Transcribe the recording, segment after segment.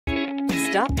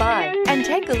Stop by and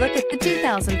take a look at the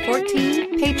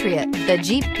 2014 Patriot. The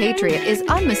Jeep Patriot is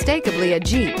unmistakably a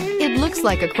Jeep. It looks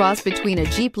like a cross between a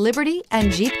Jeep Liberty and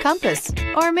Jeep Compass,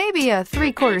 or maybe a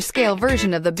 3/4 scale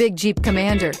version of the big Jeep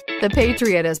Commander. The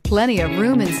Patriot has plenty of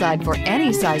room inside for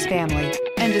any size family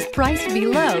and is priced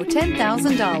below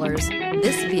 $10,000.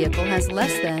 This vehicle has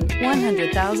less than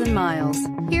 100,000 miles.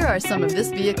 Here are some of this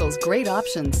vehicle's great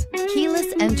options: keyless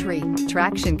entry,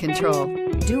 traction control,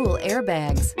 dual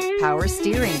airbags, power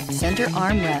steering, center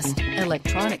armrest,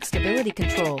 electronic stability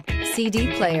control, CD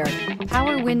player,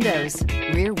 power windows,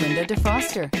 rear window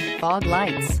defroster, fog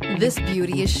lights. This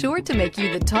beauty is sure to make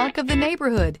you the talk of the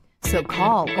neighborhood. So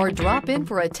call or drop in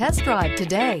for a test drive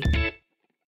today.